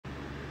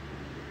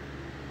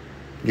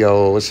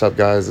Yo, what's up,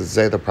 guys? It's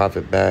Zay the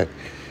Prophet back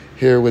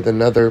here with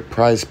another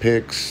prize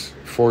picks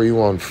for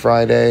you on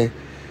Friday.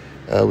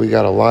 We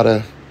got a lot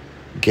of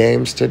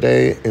games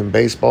today in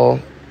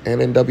baseball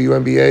and in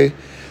WNBA,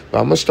 but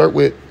I'm going to start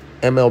with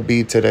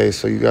MLB today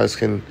so you guys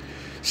can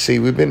see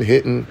we've been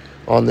hitting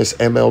on this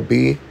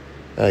MLB.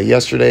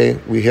 Yesterday,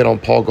 we hit on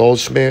Paul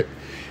Goldschmidt,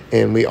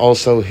 and we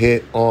also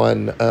hit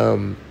on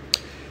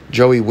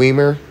Joey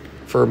Wiemer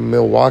for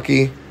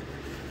Milwaukee.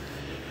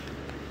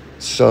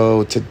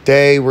 So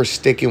today we're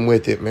sticking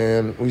with it,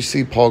 man. We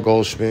see Paul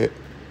Goldschmidt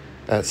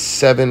at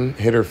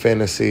 7-hitter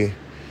fantasy.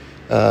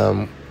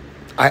 I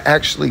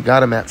actually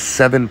got him at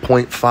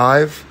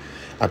 7.5.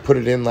 I put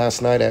it in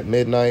last night at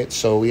midnight,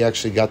 so we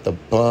actually got the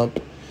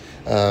bump.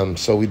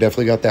 So we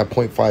definitely got that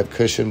 0.5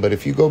 cushion. But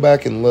if you go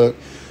back and look,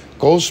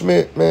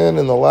 Goldschmidt, man,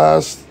 in the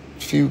last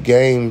few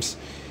games,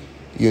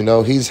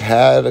 he's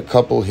had a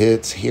couple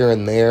hits here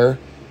and there.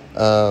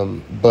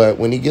 But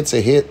when he gets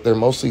a hit, they're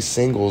mostly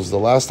singles. The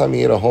last time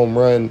he hit a home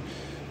run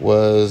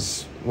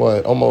was,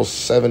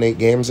 almost 7-8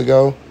 games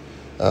ago.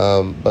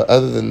 But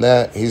other than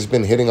that, he's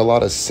been hitting a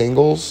lot of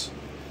singles,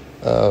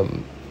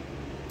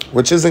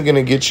 which isn't going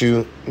to get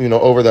you,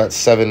 over that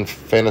 7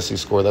 fantasy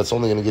score. That's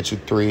only going to get you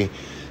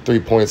three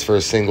points for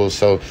a single.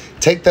 So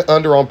take the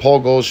under on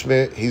Paul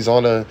Goldschmidt. He's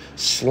on a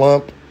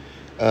slump.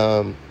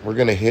 We're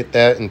going to hit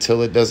that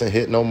until it doesn't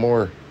hit no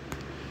more.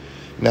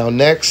 Now,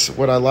 next,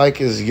 what I like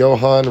is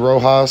Johan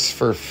Rojas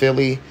for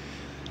Philly.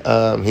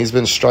 He's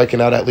been striking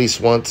out at least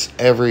once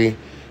every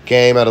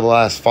game out of the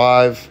last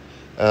 5.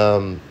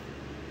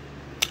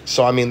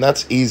 So,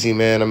 that's easy,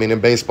 man. In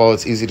baseball,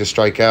 it's easy to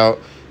strike out.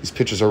 These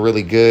pitchers are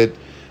really good.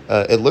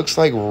 It looks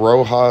like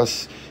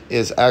Rojas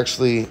is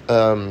actually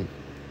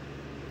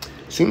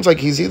seems like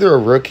he's either a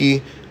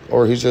rookie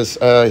or he just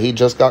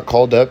got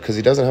called up because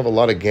he doesn't have a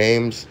lot of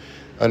games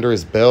under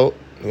his belt.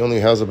 He only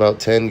has about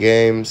 10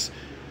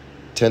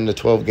 to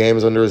 12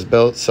 games under his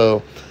belt.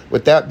 So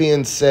with that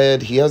being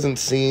said, he hasn't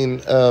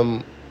seen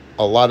a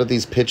lot of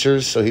these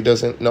pitchers, so he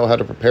doesn't know how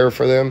to prepare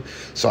for them.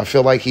 So I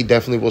feel like he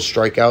definitely will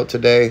strike out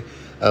today.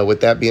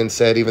 With that being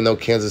said, even though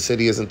Kansas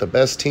City isn't the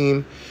best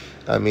team,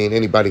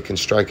 anybody can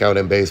strike out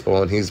in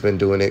baseball, and he's been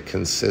doing it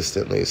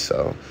consistently.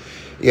 So,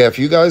 yeah, if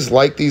you guys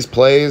like these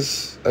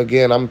plays,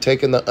 again, I'm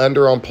taking the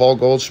under on Paul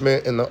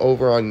Goldschmidt and the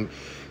over on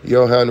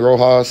Johan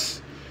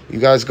Rojas. You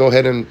guys go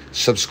ahead and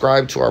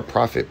subscribe to our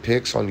Profit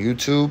Picks on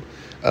YouTube.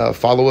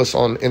 Follow us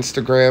on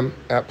Instagram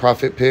at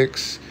Profit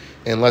Picks,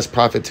 and let's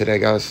profit today,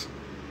 guys.